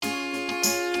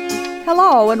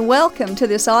Hello and welcome to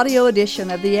this audio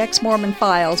edition of the Ex-Mormon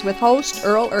Files with host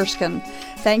Earl Erskine.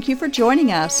 Thank you for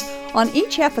joining us. On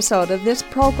each episode of this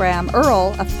program,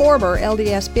 Earl, a former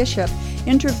LDS bishop,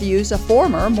 interviews a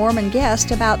former Mormon guest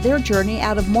about their journey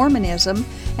out of Mormonism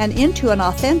and into an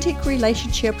authentic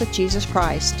relationship with Jesus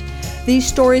Christ. These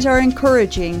stories are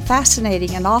encouraging,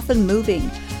 fascinating, and often moving.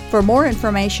 For more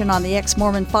information on the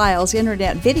Ex-Mormon Files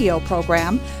internet video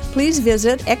program, please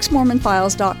visit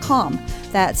exmormonfiles.com.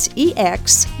 That's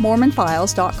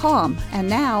exmormonfiles.com. And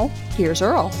now, here's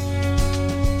Earl.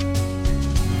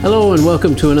 Hello and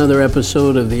welcome to another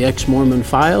episode of the Ex-Mormon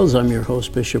Files. I'm your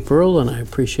host, Bishop Earl, and I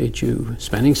appreciate you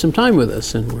spending some time with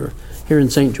us. And we're here in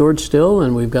St. George still,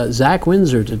 and we've got Zak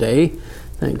Winsor today.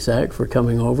 Thanks, Zak, for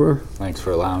coming over. Thanks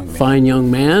for allowing me. Fine young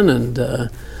man, and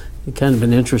kind of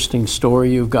an interesting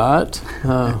story you've got.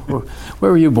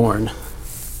 Where were you born?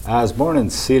 I was born in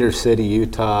Cedar City,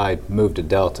 Utah. I moved to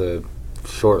Delta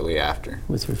shortly after.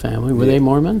 With your family? Were they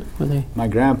Mormon? Were they? My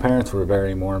grandparents were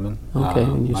very Mormon. Okay.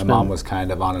 My mom was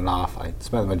kind of on and off. I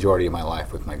spent the majority of my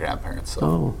life with my grandparents. So.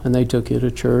 Oh, and they took you to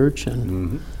church,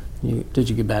 and did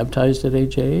you get baptized at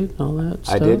age 8 and all that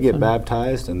stuff? I did get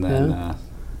baptized, and then I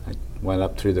went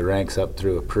up through the ranks, up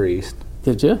through a priest.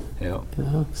 Did you? Yeah.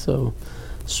 So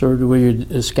were you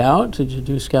a scout? Did you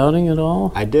do scouting at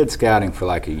all? I did scouting for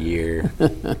like a year.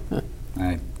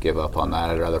 I gave up on that.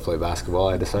 I'd rather play basketball,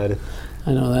 I decided.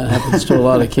 I know that happens to a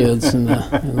lot of kids in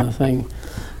the thing.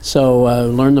 So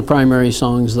learned the primary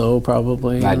songs, though,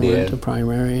 probably. I did. Went to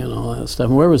primary and all that stuff.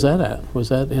 And where was that at? Was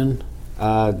that in?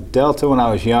 Delta when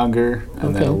I was younger,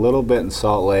 and then a little bit in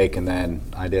Salt Lake, and then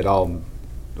I did all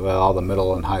the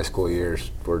middle and high school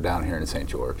years were down here in St.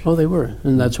 George. Oh, they were?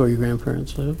 And that's where your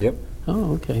grandparents lived? Yep.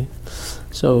 Oh, okay.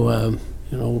 So,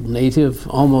 native,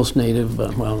 almost native,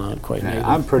 but, well, not quite native.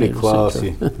 I'm pretty close.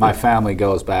 My family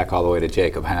goes back all the way to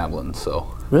Jacob Hamlin, so.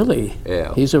 Really?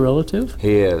 Yeah. He's a relative?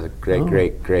 He is a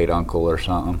great uncle or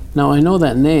something. Now, I know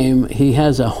that name. He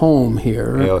has a home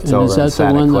here. Yeah, it's and over is that in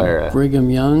Santa the one Clara. that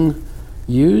Brigham Young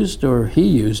used, or he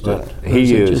used it? He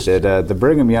used it. The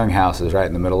Brigham Young house is right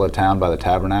in the middle of town by the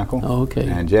Tabernacle. Oh, okay.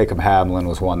 And Jacob Hamlin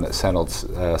was one that settled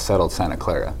Santa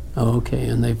Clara. Oh, okay.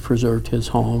 And they preserved his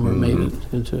home or made it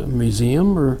into a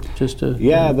museum or just a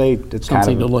it's something kind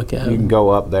of, to look at. You can go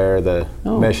up there. The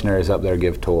missionaries up there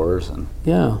give tours. And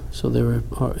so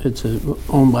it's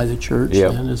owned by the church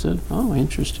then, is it? Oh,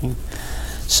 interesting.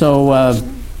 So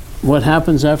what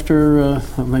happens after,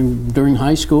 during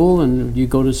high school, and you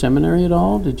go to seminary at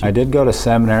all? I did go to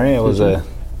seminary.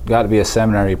 Got to be a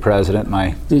seminary president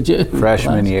my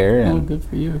freshman year. And good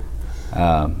for you.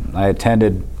 I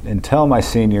attended until my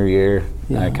senior year.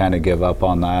 I kind of give up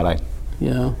on that.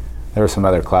 There were some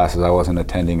other classes I wasn't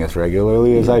attending as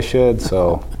regularly as I should,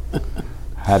 so I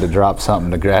had to drop something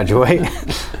to graduate.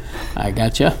 I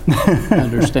gotcha.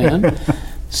 Understand.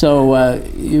 So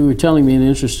you were telling me an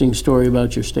interesting story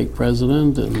about your stake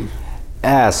president and.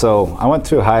 So I went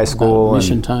through high school.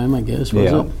 Mission time, I guess,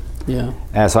 was it? Yeah.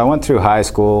 So I went through high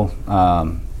school.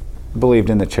 Believed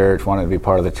in the church, wanted to be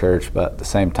part of the church, but at the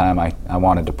same time I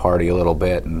wanted to party a little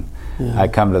bit, and I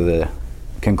come to the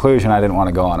conclusion I didn't want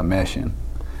to go on a mission.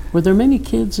 Were there many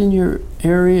kids in your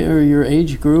area or your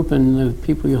age group and the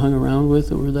people you hung around with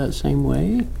that were that same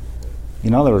way?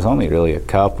 There was only really a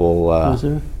couple. Was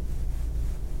there?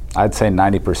 I'd say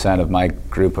 90% of my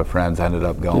group of friends ended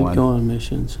up going. Did go on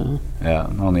missions, huh? Yeah,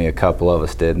 only a couple of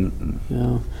us didn't.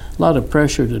 Yeah. A lot of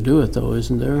pressure to do it, though,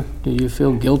 isn't there? Do you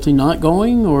feel guilty not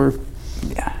going, or?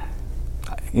 Yeah.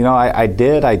 I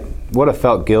did. I would have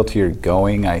felt guiltier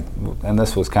going. And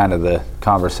this was kind of the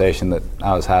conversation that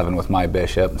I was having with my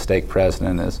bishop and stake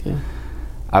president is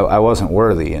I wasn't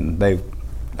worthy, and they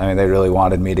really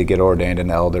wanted me to get ordained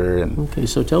an elder. And okay,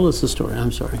 so tell us the story.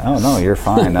 I'm sorry. Oh, no, you're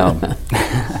fine.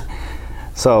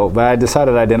 But I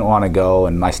decided I didn't want to go,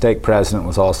 and my stake president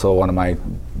was also one of my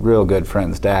real good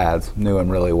friends' dads, knew him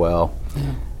really well.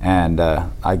 Yeah. And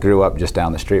I grew up just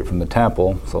down the street from the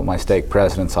temple, so my stake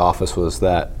president's office was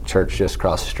that church just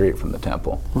across the street from the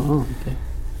temple. Oh, okay.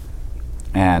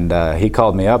 And he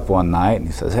called me up one night, and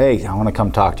he says, "Hey, I want to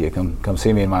come talk to you. Come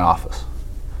see me in my office."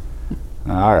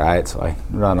 All right, so I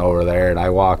run over there, and I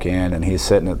walk in, and he's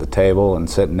sitting at the table, and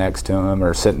sitting next to him,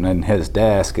 or sitting in his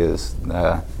desk, is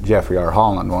Jeffrey R.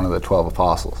 Holland, one of the 12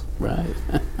 apostles. Right.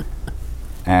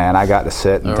 And I got to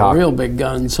sit and talk. Real big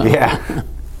guns, huh? Yeah.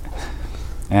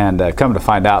 And come to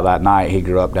find out that night, he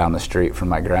grew up down the street from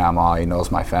my grandma. He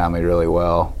knows my family really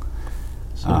well.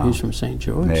 So he's from St.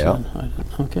 George, then?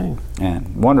 Okay.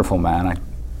 And wonderful man. I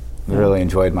really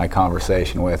enjoyed my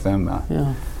conversation with him.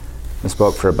 I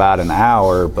spoke for about an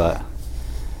hour, but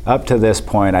up to this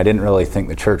point, I didn't really think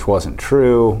the church wasn't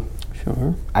true.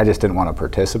 Sure. I just didn't want to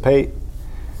participate.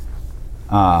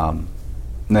 Now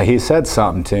he said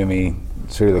something to me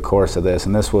through the course of this,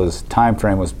 and this was, time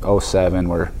frame was 07,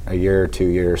 we're a year or 2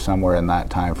 years, somewhere in that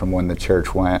time from when the church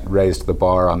raised the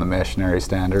bar on the missionary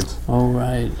standards. Oh,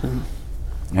 right.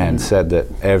 And said that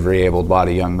every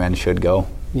able-bodied young man should go.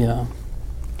 Yeah.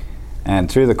 And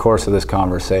through the course of this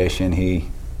conversation, he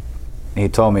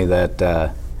told me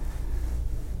that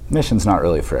mission's not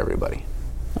really for everybody.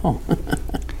 Oh.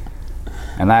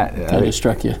 And that kind of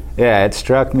struck you. Yeah, it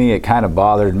struck me. It kind of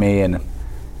bothered me, and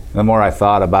the more I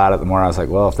thought about it, the more I was like,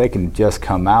 well, if they can just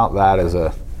come out that as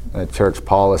a church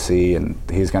policy, and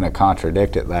he's going to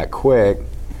contradict it that quick,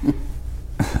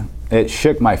 it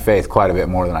shook my faith quite a bit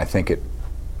more than I think it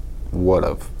would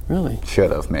have. Really?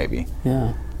 Should have, maybe.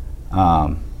 Yeah.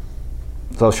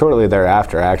 So shortly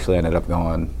thereafter, I actually ended up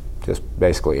going just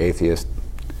basically atheist,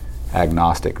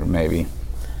 agnostic, or maybe.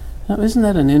 Now, isn't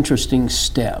that an interesting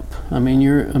step? I mean,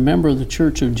 you're a member of the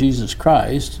Church of Jesus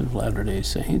Christ of Latter-day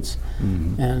Saints,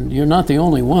 and you're not the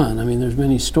only one. I mean, there's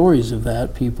many stories of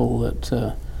that, people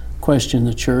that question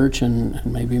the church and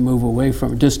maybe move away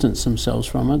from, distance themselves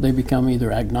from it. They become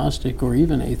either agnostic or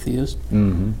even atheist.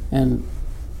 And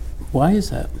why is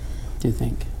that, do you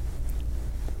think?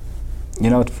 You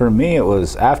know, for me, it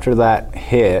was after that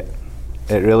hit,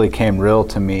 it really came real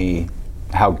to me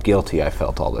how guilty I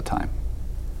felt all the time.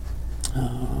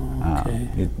 Oh,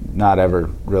 okay. Not ever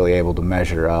really able to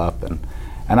measure up, and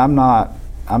I'm not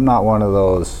one of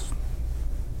those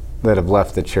that have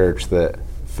left the church that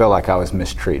feel like I was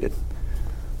mistreated.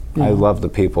 Yeah. I love the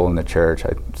people in the church.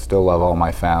 I still love all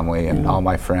my family and all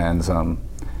my friends.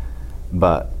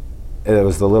 But it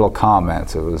was the little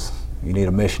comments. It was, you need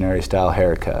a missionary style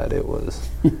haircut. It was,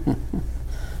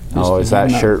 oh, is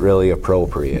that shirt really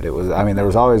appropriate? It was, I mean, there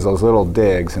was always those little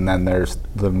digs, and then there's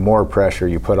the more pressure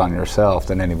you put on yourself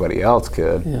than anybody else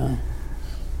could. Yeah.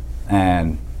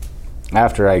 And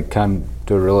after I come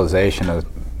to a realization of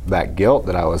that guilt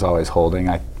that I was always holding,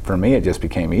 for me it just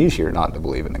became easier not to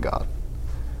believe in the God.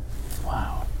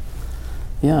 Wow.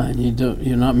 Yeah, and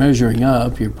you're not measuring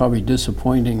up. You're probably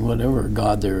disappointing whatever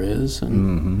God there is,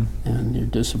 and you're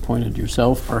disappointed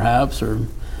yourself, perhaps, or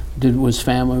was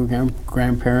family,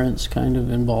 grandparents kind of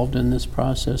involved in this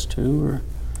process too, or?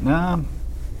 I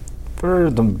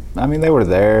mean, they were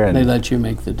there, and they let you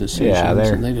make the decisions, yeah,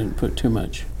 and they didn't put too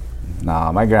much.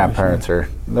 No, my grandparents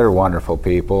they're wonderful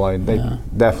people. They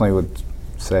definitely would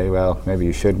say, well, maybe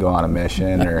you should go on a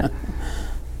mission, or.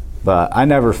 But I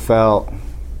never felt,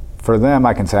 for them,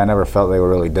 I can say I never felt they were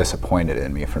really disappointed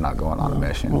in me for not going on a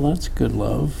mission. Well, that's good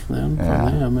love then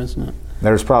from them, isn't it?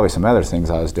 There's probably some other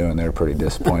things I was doing they were pretty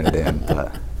disappointed in,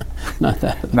 but not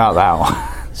that. Not that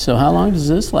one. So how long does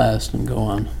this last and go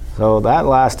on? So that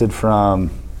lasted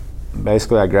from,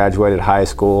 basically I graduated high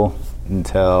school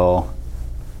until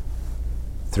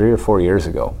 3 or 4 years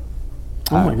ago.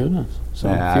 Oh my goodness. So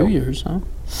a few years, huh?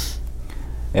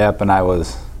 Yep, and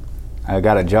I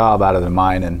got a job out of the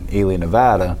mine in Ely,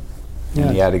 Nevada,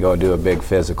 and you had to go do a big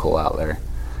physical out there.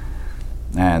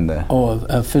 And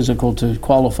a physical to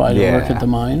qualify to work at the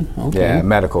mine? Okay. Yeah,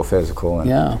 medical physical.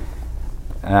 And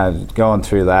I was going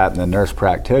through that, and the nurse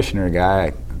practitioner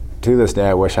guy, to this day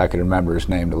I wish I could remember his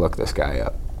name to look this guy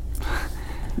up.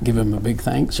 Give him a big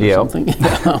thanks or something?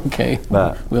 Okay,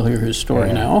 but, we'll hear his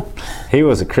story now. He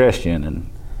was a Christian,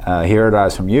 and he heard I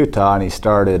was from Utah, and he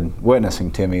started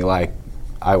witnessing to me like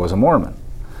I was a Mormon.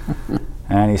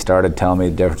 And he started telling me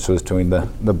the differences between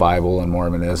the Bible and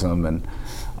Mormonism and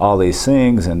all these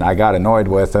things, and I got annoyed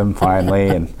with him finally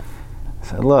and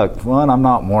said, look, one, I'm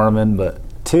not Mormon, but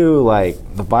two, like,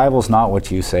 the Bible's not what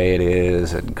you say it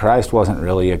is, and Christ wasn't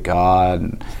really a God,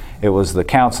 and it was the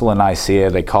Council of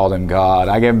Nicaea, they called him God.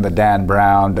 I gave him the Dan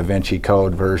Brown, Da Vinci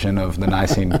Code version of the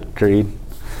Nicene Creed.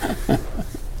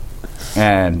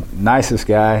 And nicest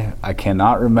guy, I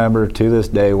cannot remember to this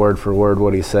day word for word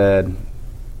what he said,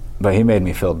 but he made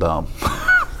me feel dumb.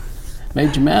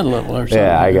 Made you mad a little or something?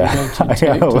 Yeah, I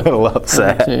got a little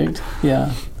upset.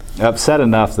 Yeah. Upset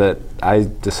enough that I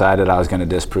decided I was going to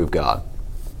disprove God.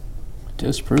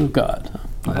 Disprove God.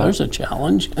 Well, there's a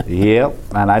challenge. Yep,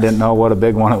 and I didn't know what a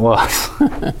big one it was.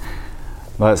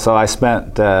 But so I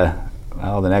spent, the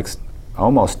next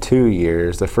almost 2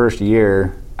 years. The first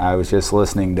year, I was just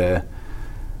listening to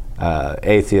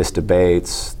atheist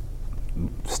debates,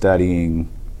 studying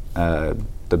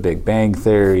the Big Bang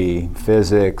Theory,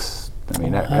 physics,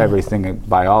 everything,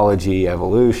 biology,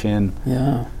 evolution.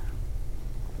 Yeah.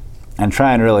 And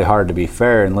trying really hard to be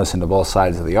fair and listen to both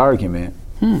sides of the argument.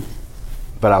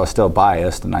 But I was still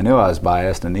biased, and I knew I was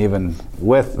biased, and even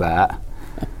with that,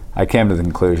 I came to the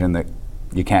conclusion that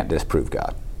you can't disprove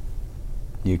God.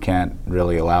 You can't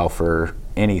really allow for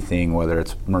anything, whether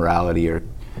it's morality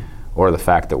or the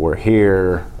fact that we're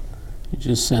here. You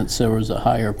just sense there was a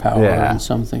higher power and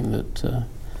something that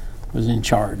was in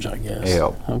charge, I guess.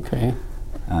 Yep. Okay.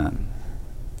 And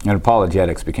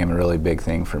apologetics became a really big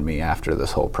thing for me after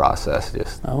this whole process,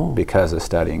 just because of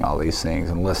studying all these things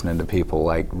and listening to people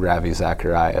like Ravi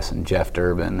Zacharias and Jeff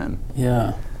Durbin. And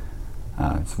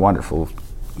it's wonderful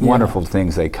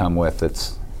things they come with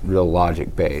that's real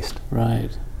logic-based. Right.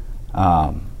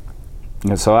 And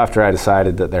so after I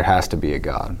decided that there has to be a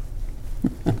God,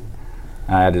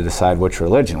 I had to decide which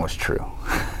religion was true.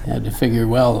 You had to figure,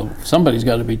 well, somebody's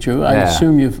got to be true. I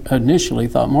assume you initially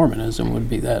thought Mormonism would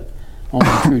be that only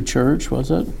true church,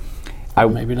 was it?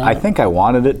 Maybe not. I think I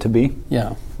wanted it to be.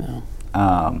 Yeah.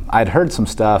 I'd heard some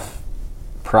stuff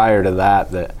prior to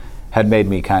that had made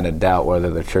me kind of doubt whether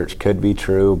the church could be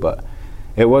true, but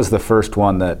it was the first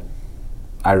one that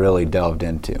I really delved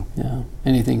into. Yeah.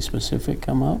 Anything specific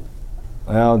come up?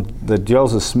 Well,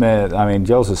 Joseph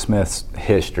Smith's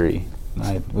history.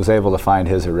 I was able to find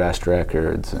his arrest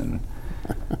records and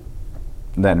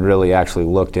then really actually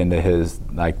looked into his,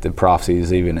 like the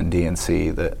prophecies even in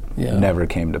DNC that never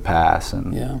came to pass.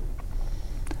 And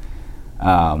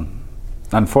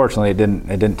unfortunately, it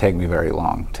didn't take me very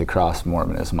long to cross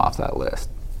Mormonism off that list.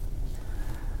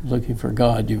 Looking for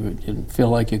God, you didn't feel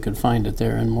like you could find it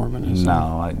there in Mormonism?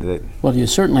 No. Well, you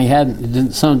certainly hadn't.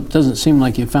 It doesn't seem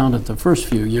like you found it the first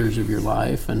few years of your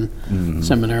life and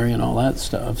seminary and all that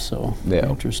stuff, so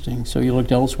interesting. So you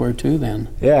looked elsewhere too then?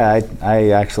 Yeah,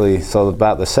 I actually, so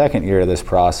about the second year of this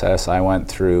process, I went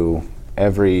through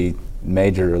every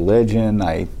major religion.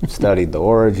 I studied the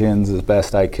origins as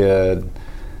best I could.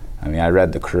 I mean, I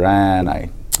read the Quran.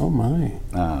 Oh my.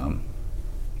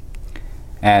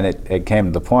 And it came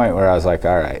to the point where I was like,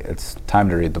 all right, it's time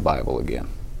to read the Bible again.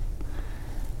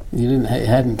 You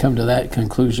hadn't come to that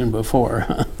conclusion before.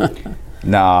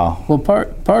 No. Well,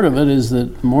 part of it is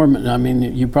that Mormon, I mean,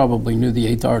 you probably knew the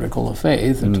 8th article of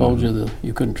faith and told you that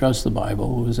you couldn't trust the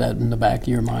Bible. Was that in the back of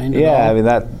your mind at all? I mean,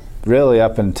 that really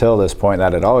up until this point,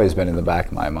 that had always been in the back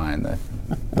of my mind, that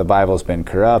the Bible's been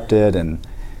corrupted, and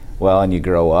you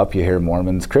grow up, you hear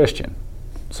Mormon's Christian.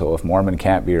 So if Mormon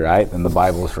can't be right, then the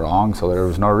Bible's wrong, so there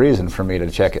was no reason for me to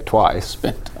check it twice.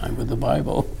 Spent time with the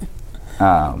Bible.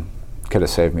 Could have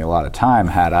saved me a lot of time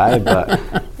had I, but...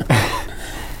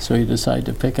 So you decide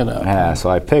to pick it up. Yeah, so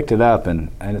I picked it up, and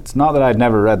it's not that I'd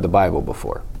never read the Bible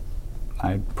before.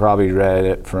 I probably read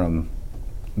it from,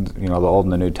 the Old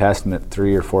and the New Testament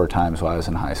 3 or 4 times while I was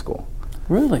in high school.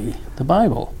 Really? The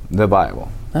Bible? The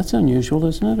Bible. That's unusual,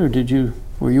 isn't it? Or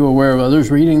were you aware of others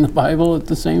reading the Bible at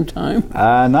the same time?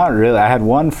 Not really. I had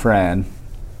one friend,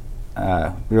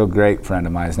 a real great friend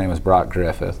of mine. His name was Brock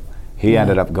Griffith. He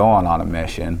ended up going on a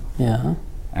mission. Yeah.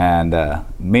 And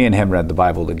me and him read the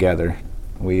Bible together.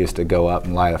 We used to go up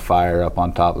and light a fire up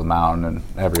on top of the mountain and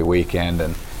every weekend.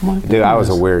 And dude, I was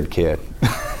a weird kid.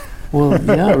 Well,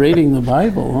 yeah, reading the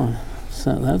Bible.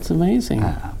 So that's amazing.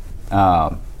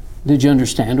 Did you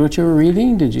understand what you were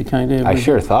reading? Did you kind of... I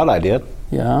sure thought I did.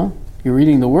 Yeah. You're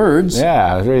reading the words.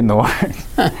 Yeah, I was reading the words.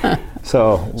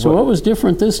 So what was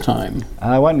different this time?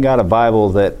 I went and got a Bible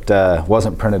that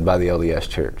wasn't printed by the LDS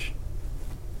Church.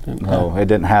 No, it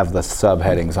didn't have the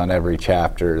subheadings on every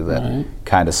chapter that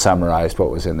kind of summarized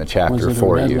what was in the chapter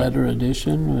for you. Was it a red letter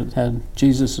edition? It had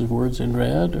Jesus' words in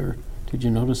red, or did you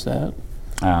notice that?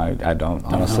 I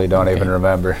honestly don't even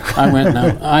remember. I went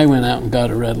out and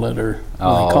got a red letter. They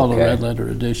call it a red letter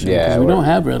edition, because we don't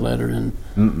have red letter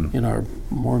in our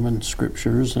Mormon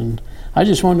scriptures. And I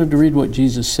just wanted to read what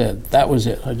Jesus said. That was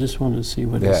it. I just wanted to see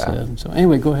what he said. So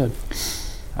anyway, go ahead.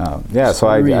 So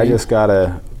I just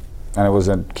got and it was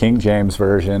a King James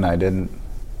version.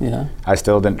 I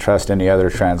still didn't trust any other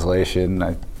translation.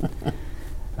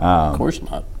 Of course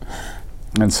not.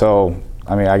 And so,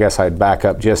 I guess I'd back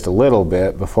up just a little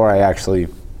bit. Before I actually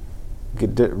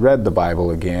read the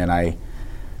Bible again, I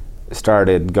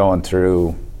started going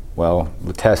through,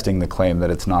 testing the claim that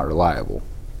it's not reliable.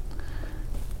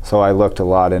 So I looked a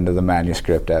lot into the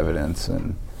manuscript evidence.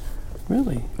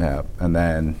 Really? Yeah, and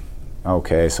then,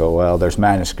 there's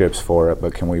manuscripts for it,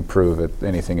 but can we prove that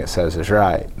anything it says is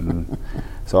right? And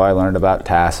so I learned about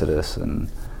Tacitus and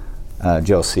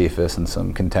Josephus and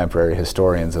some contemporary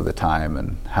historians of the time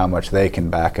and how much they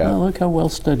can back up. Well, look how well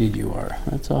studied you are.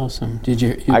 That's awesome. Did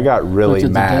you I got really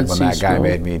mad when that guy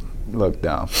made me look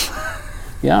dumb.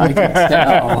 Yeah, I can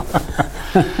tell.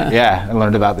 Yeah, I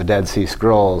learned about the Dead Sea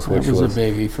Scrolls, which was a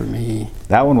biggie for me.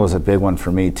 That one was a big one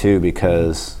for me too,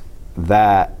 because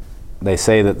they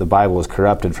say that the Bible was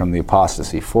corrupted from the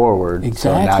apostasy forward.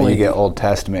 Exactly. So now you get Old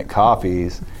Testament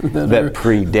copies that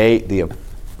predate the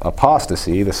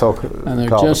apostasy, the so-called And they're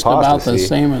just apostasy. about the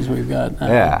same as we've got now.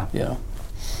 Yeah.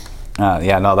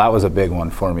 Yeah. No, that was a big one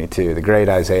for me too. The Great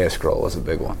Isaiah Scroll was a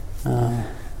big one.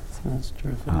 That's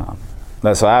terrific.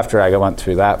 So after I went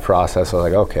through that process, I was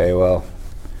like, okay, well,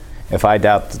 if I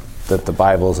doubt that the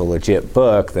Bible is a legit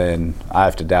book, then I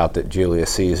have to doubt that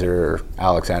Julius Caesar or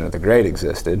Alexander the Great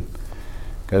existed,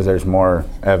 because there's more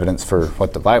evidence for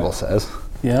what the Bible says.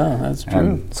 Yeah, that's true.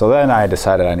 And so then I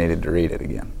decided I needed to read it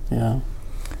again. Yeah.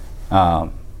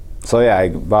 So yeah, I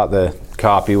bought the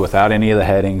copy without any of the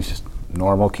headings, just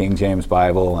normal King James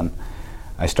Bible, and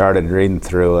I started reading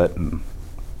through it, and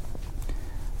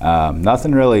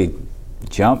nothing really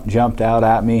jumped out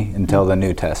at me until the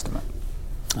New Testament.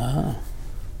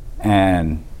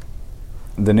 And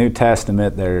the New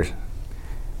Testament, there's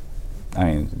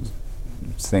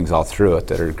things all through it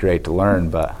that are great to learn,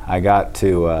 but I got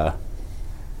to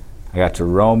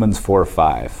Romans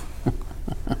 4:5.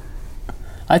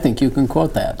 I think you can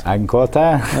quote that. I can quote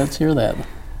that? Let's hear that.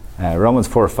 Romans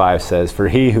 4:5 says, "For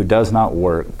he who does not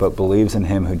work, but believes in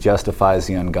him who justifies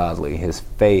the ungodly, his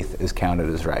faith is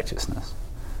counted as righteousness."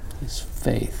 His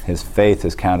faith. His faith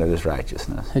is counted as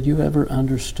righteousness. Had you ever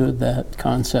understood that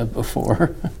concept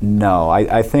before? No,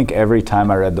 I think every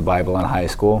time I read the Bible in high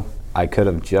school, I could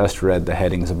have just read the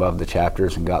headings above the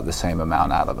chapters and got the same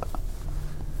amount out of it.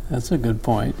 That's a good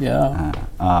point, yeah.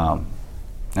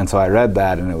 And so I read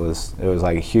that, and it was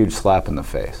like a huge slap in the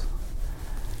face.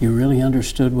 You really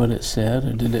understood what it said,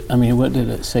 or did it? I mean, what did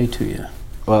it say to you?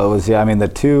 Well, it was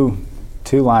the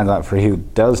two lines out, "For he who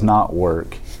does not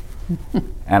work,"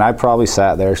 and I probably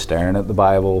sat there staring at the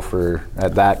Bible for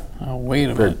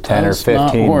 10 or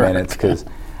 15 minutes, because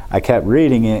I kept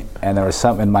reading it, and there was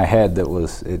something in my head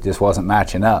it just wasn't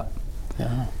matching up.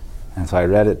 Yeah. And so I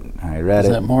read it. It's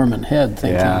that Mormon head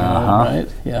thinking, right?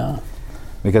 Yeah.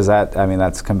 Because that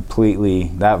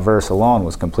verse alone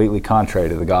was completely contrary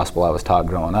to the gospel I was taught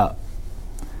growing up.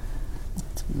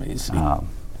 It's amazing. How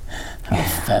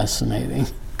fascinating.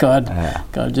 God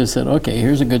just said, okay,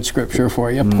 here's a good scripture for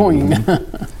you. Poing.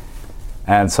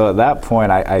 And so at that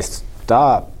point, I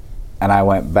stopped, and I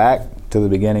went back to the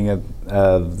beginning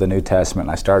of the New Testament,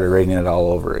 and I started reading it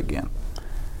all over again.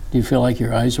 Do you feel like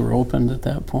your eyes were opened at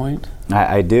that point?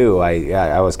 I do.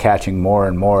 I was catching more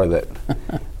and more that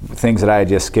things that I had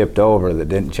just skipped over that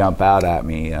didn't jump out at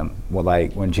me.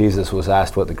 Like when Jesus was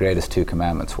asked what the greatest 2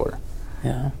 commandments were.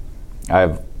 Yeah.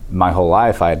 My whole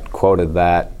life I had quoted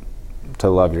that, to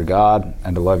love your God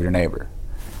and to love your neighbor,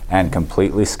 and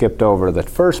completely skipped over the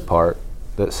first part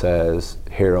that says,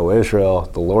 "Hear, O Israel,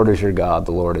 the Lord is your God,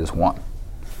 the Lord is one."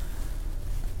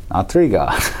 Not 3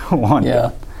 gods, one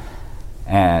God.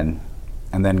 And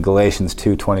then Galatians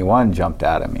 2:21 jumped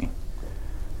out at me.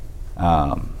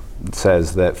 It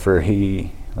says that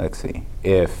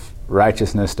if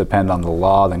righteousness depend on the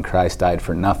law, then Christ died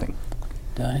for nothing.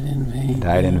 Died in vain.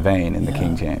 Died in vain in the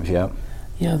King James, yep.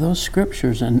 Yeah, those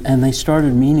scriptures, and they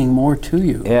started meaning more to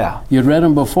you. Yeah. You'd read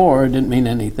them before, it didn't mean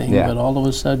anything, Yeah. but all of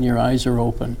a sudden your eyes are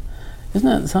open. Isn't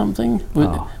that something?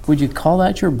 Would you call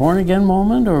that your born-again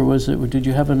moment, or did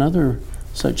you have another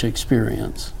such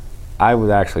experience? I would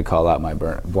actually call that my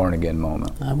born-again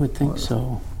moment. I would think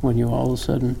so, when you all of a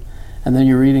sudden, and then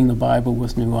you're reading the Bible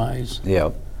with new eyes.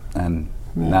 Yep, and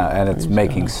it's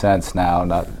making sense now.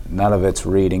 None of it's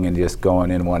reading and just going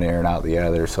in one ear and out the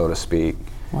other, so to speak.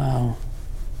 Wow.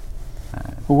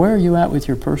 Well, where are you at with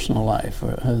your personal life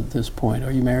at this point?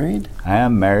 Are you married? I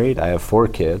am married. I have 4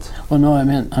 kids. Well, no,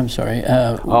 I'm sorry.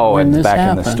 And this back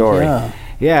happened, in the story.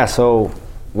 Yeah. So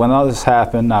when all this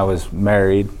happened, I was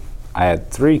married. I had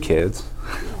 3 kids.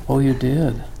 Oh, you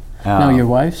did. Now, your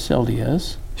wife's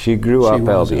LDS. She grew up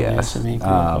LDS.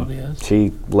 LDS.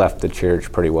 She left the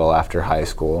church pretty well after high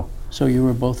school. So you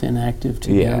were both inactive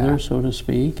together, so to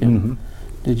speak. And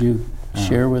did you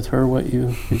share with her what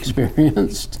you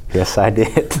experienced? Yes, I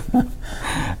did.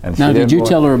 And now, did you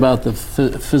tell her about the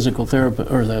physical therapy,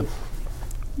 or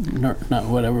not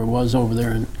whatever it was over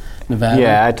there in Nevada?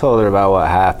 Yeah, I told her about what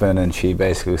happened, and she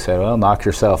basically said, "Well, knock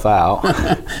yourself out.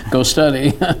 Go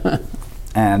study."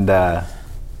 And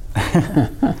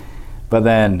but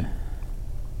then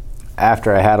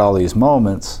after I had all these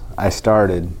moments, I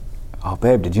started, "Oh,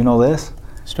 babe, did you know this?"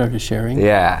 Started sharing?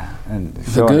 Yeah. And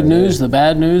the good news, the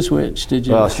bad news, which did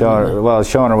you? Showing her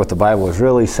what the Bible was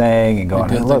really saying, and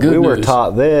going, "Look, we were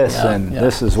taught this, and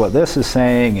this is what this is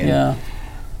saying." And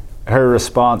her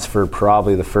response for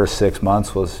probably the first 6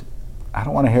 months was, "I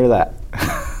don't want to hear that."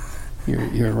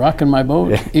 You're rocking my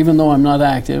boat, even though I'm not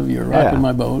active. You're rocking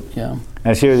my boat,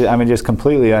 And she was, just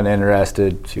completely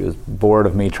uninterested. She was bored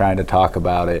of me trying to talk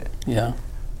about it. Yeah.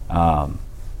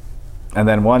 And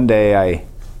then one day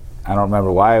I don't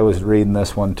remember why I was reading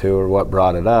this one to or what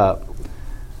brought it up,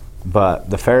 but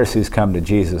the Pharisees come to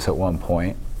Jesus at one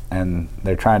point, and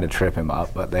they're trying to trip him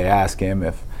up, but they ask him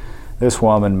if this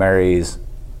woman marries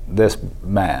this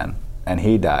man and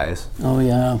he dies,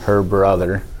 her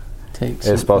brother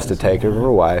is supposed to take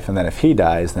her wife, and then if he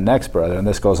dies, the next brother, and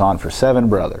this goes on for 7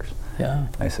 brothers. Yeah.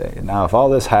 They say, now if all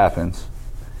this happens,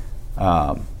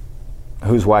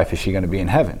 whose wife is she going to be in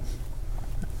heaven?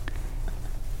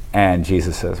 And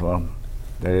Jesus says, well,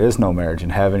 there is no marriage in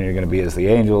heaven. You're going to be as the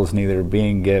angels, neither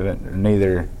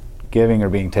giving or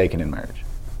being taken in marriage.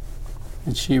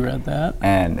 And she read that?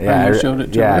 And you showed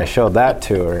it to her? I showed that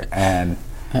to her, and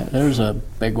there's a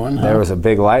big one, huh? There was a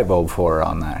big light bulb for her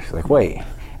on that. She's like, wait.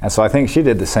 And so I think she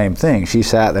did the same thing. She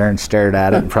sat there and stared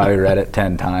at it and probably read it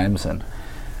 10 times. And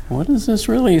what is this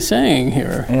really saying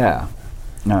here? Yeah.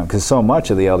 No, because so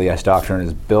much of the LDS doctrine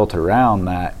is built around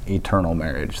that eternal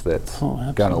marriage that's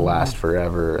going to last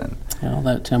forever. And all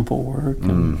that temple work.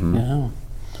 And,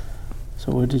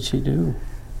 So what did she do?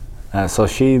 So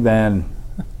she then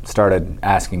started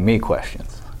asking me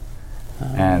questions.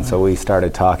 And so we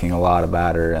started talking a lot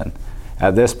about her. And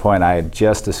at this point, I had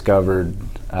just discovered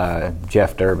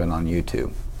Jeff Durbin on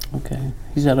YouTube. Okay.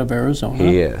 He's out of Arizona.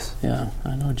 He is. Yeah,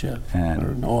 I know Jeff. And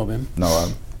or know of him.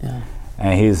 Yeah.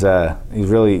 And he's a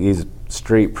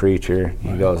street preacher.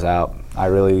 He goes out. I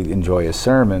really enjoy his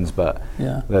sermons, but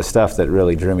the stuff that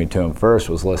really drew me to him first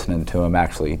was listening to him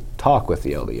actually talk with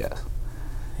the LDS.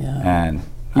 Yeah. And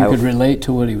you could relate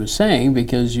to what he was saying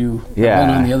because you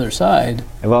went on the other side.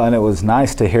 Well, and it was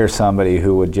nice to hear somebody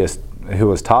who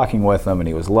was talking with them, and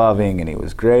he was loving and he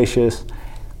was gracious,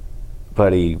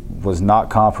 but he was not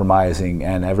compromising,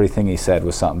 and everything he said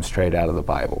was something straight out of the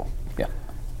Bible. Yeah.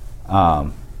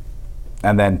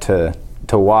 And then to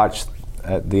watch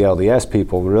the LDS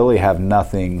people really have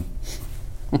nothing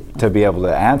to be able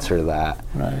to answer that.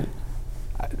 Right.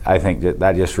 I think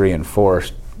that just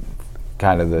reinforced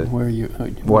kind of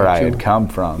where I had come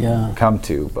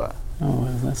to. But oh,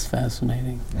 well, that's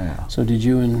fascinating. Yeah. So did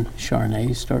you and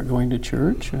Charnay start going to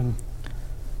church,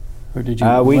 or did you?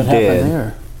 We what did. Happened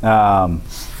there?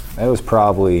 It was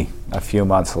probably a few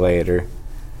months later,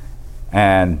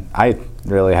 and I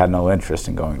really had no interest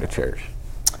in going to church,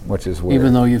 which is weird.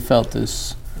 Even though you felt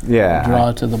this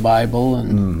draw to the Bible,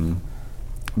 and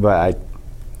but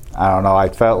I don't know. I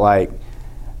felt like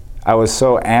I was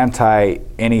so anti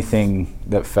anything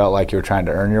that felt like you were trying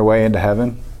to earn your way into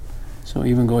heaven. So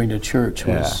even going to church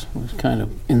was kind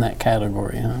of in that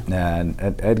category, huh? Yeah,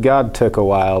 and God took a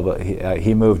while, but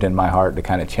he moved in my heart to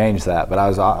kind of change that. But I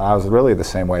was really the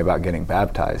same way about getting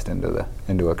baptized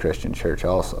into a Christian church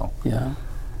also. Yeah.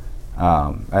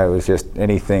 It was just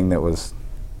anything that was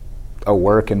a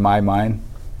work in my mind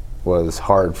was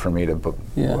hard for me to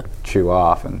chew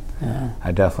off, and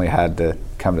I definitely had to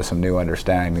come to some new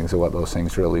understandings of what those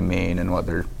things really mean and what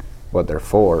they're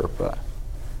for. But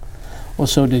well,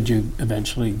 so did you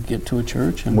eventually get to a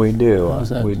church? And we do.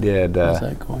 We did. How's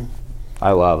that going?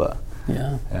 I love it.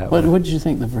 Yeah. What did you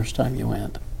think the first time you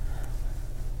went?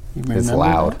 You it's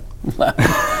loud.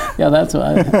 Yeah, that's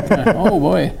what oh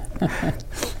boy.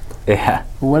 Yeah.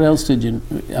 What else did you,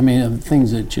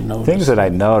 things that you noticed? Things that I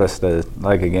noticed,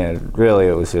 again, really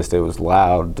it was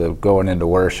loud going into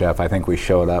worship. I think we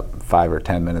showed up 5 or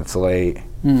 10 minutes late.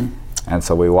 And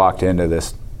so we walked into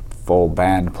this full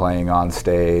band playing on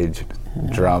stage,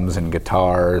 drums and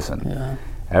guitars, and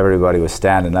everybody was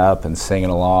standing up and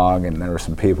singing along, and there were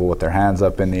some people with their hands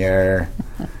up in the air.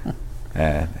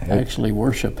 Actually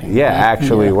worshiping. Yeah,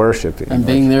 actually worshiping. And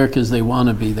being there because they want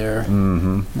to be there,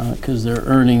 not because they're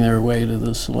earning their way to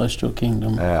the celestial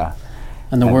kingdom. Yeah.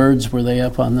 And the words, were they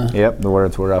up on the... Yep, the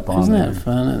words were up on there. Isn't that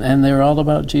fun? And they're all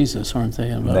about Jesus, aren't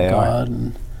they? About they God. Are.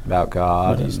 And about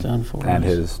God. What He's done for us. And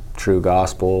His true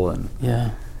gospel. And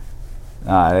yeah.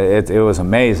 It was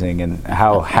amazing, and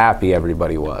how happy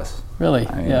everybody was. Really?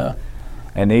 Yeah.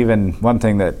 And even one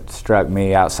thing that struck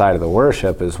me outside of the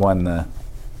worship is when the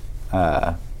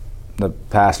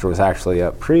pastor was actually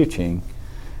up preaching,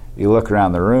 you look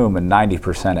around the room and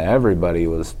 90% of everybody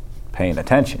was paying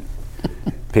attention.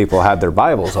 People had their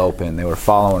Bibles open, they were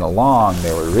following along,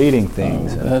 they were reading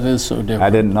things. That is so different. I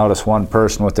didn't notice one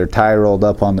person with their tie rolled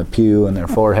up on the pew and their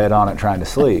forehead on it trying to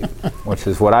sleep, which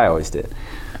is what I always did.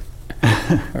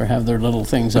 Or have their little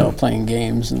things out playing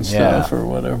games and stuff or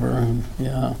whatever.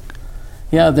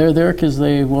 Yeah, they're there because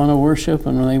they want to worship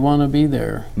and they want to be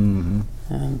there. And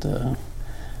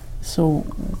so,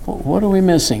 what are we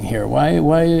missing here? Why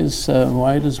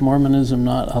does Mormonism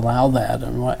not allow that?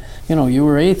 And why, you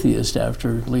were atheist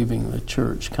after leaving the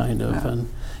church, kind of,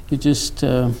 and you just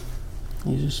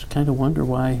kind of wonder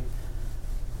why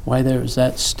why there's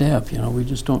that step.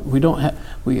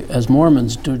 We as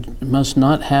Mormons must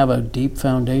not have a deep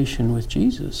foundation with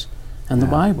Jesus and the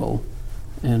Bible.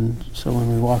 And so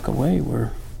when we walk away,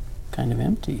 we're kind of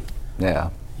empty.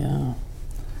 Yeah. Yeah.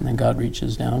 And then God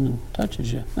reaches down and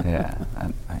touches you. Yeah.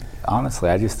 And honestly,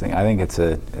 I think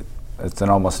it's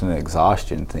almost an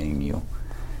exhaustion thing. You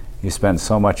spend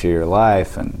so much of your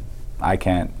life, and I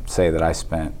can't say that I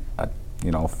spent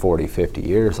 40, 50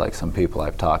 years like some people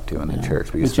I've talked to in the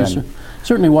church. But you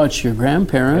certainly watched your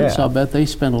grandparents. Yeah. I'll bet they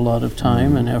spent a lot of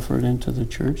time and effort into the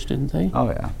church, didn't they? Oh,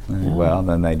 yeah. Well,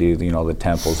 then they do, the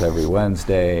temples every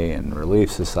Wednesday and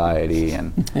Relief Society.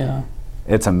 And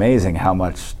it's amazing how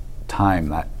much time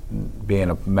that being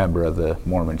a member of the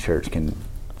Mormon church can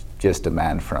just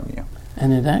demand from you.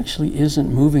 And it actually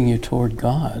isn't moving you toward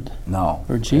God. No.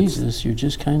 Or Jesus. You're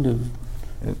just kind of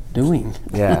doing.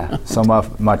 Yeah. So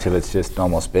much of it's just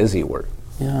almost busy work.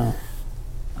 Yeah.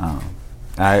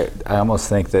 I almost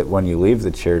think that when you leave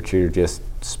the church, you're just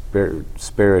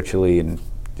spiritually and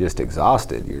just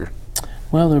exhausted.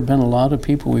 Well, there have been a lot of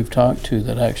people we've talked to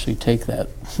that actually take that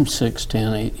 6,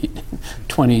 10, 8,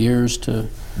 20 years to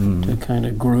kind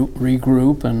of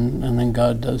regroup, and then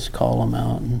God does call them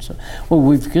out. And so, well,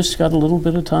 we've just got a little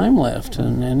bit of time left,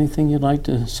 and anything you'd like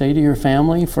to say to your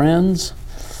family, friends,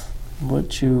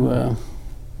 what you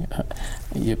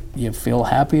feel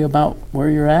happy about where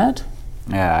you're at?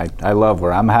 Yeah, I love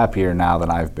where I'm happier now than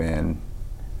I've been.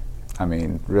 I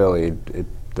mean, really,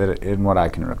 in what I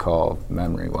can recall,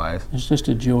 memory-wise. There's just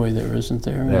a joy there, isn't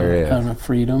there? There is. Kind of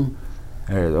freedom.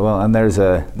 And there's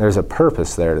a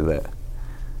purpose there to that.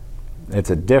 It's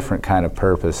a different kind of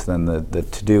purpose than the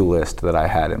to-do list that I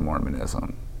had in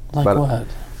Mormonism. Like what?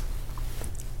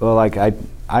 Well, like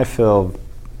I feel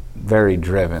very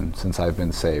driven since I've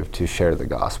been saved to share the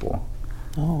gospel.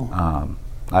 Oh.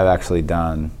 I've actually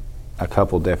done a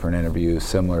couple different interviews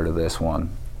similar to this one.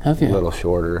 Have you? A little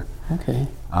shorter. Okay.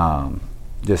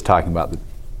 Just talking about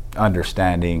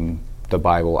understanding the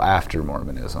Bible after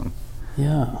Mormonism.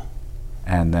 Yeah.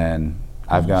 And then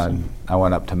I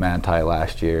went up to Manti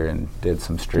last year and did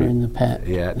some street during the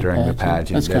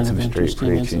pageant. Did some street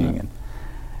preaching,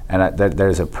 and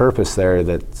there's a purpose there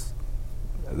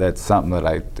that's something that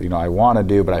I want to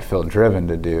do, but I feel driven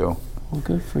to do. Well,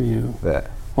 good for you.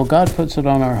 Well, God puts it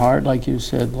on our heart, like you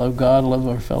said, love God, love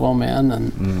our fellow man,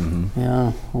 and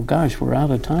yeah. Well, gosh, we're out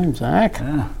of time, Zach.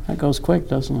 Yeah. That goes quick,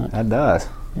 doesn't it? That does.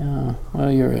 Yeah. Well,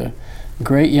 you're a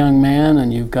great young man,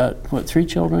 and you've got, 3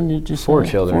 children? You just 4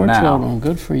 children 4 now. children.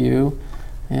 Good for you.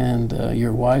 And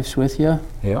your wife's with you.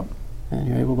 Yep. And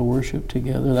you're able to worship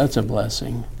together. That's a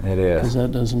blessing. It is. Because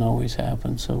that doesn't always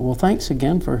happen. So, well, thanks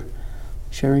again for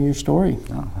sharing your story.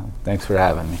 Oh, thanks for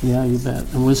having me. Yeah, you bet.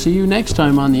 And we'll see you next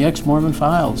time on the Ex-Mormon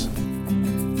Files.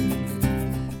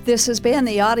 This has been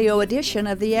the audio edition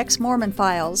of the Ex-Mormon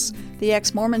Files. The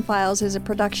Ex-Mormon Files is a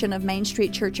production of Main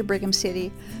Street Church of Brigham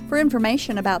City. For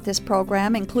information about this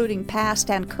program, including past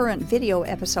and current video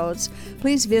episodes,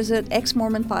 please visit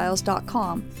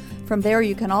exmormonfiles.com. From there,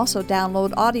 you can also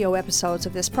download audio episodes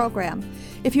of this program.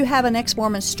 If you have an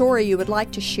Ex-Mormon story you would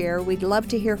like to share, we'd love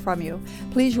to hear from you.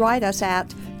 Please write us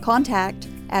at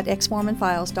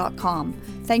contact@exmormonfiles.com.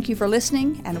 Thank you for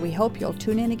listening, and we hope you'll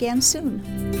tune in again soon.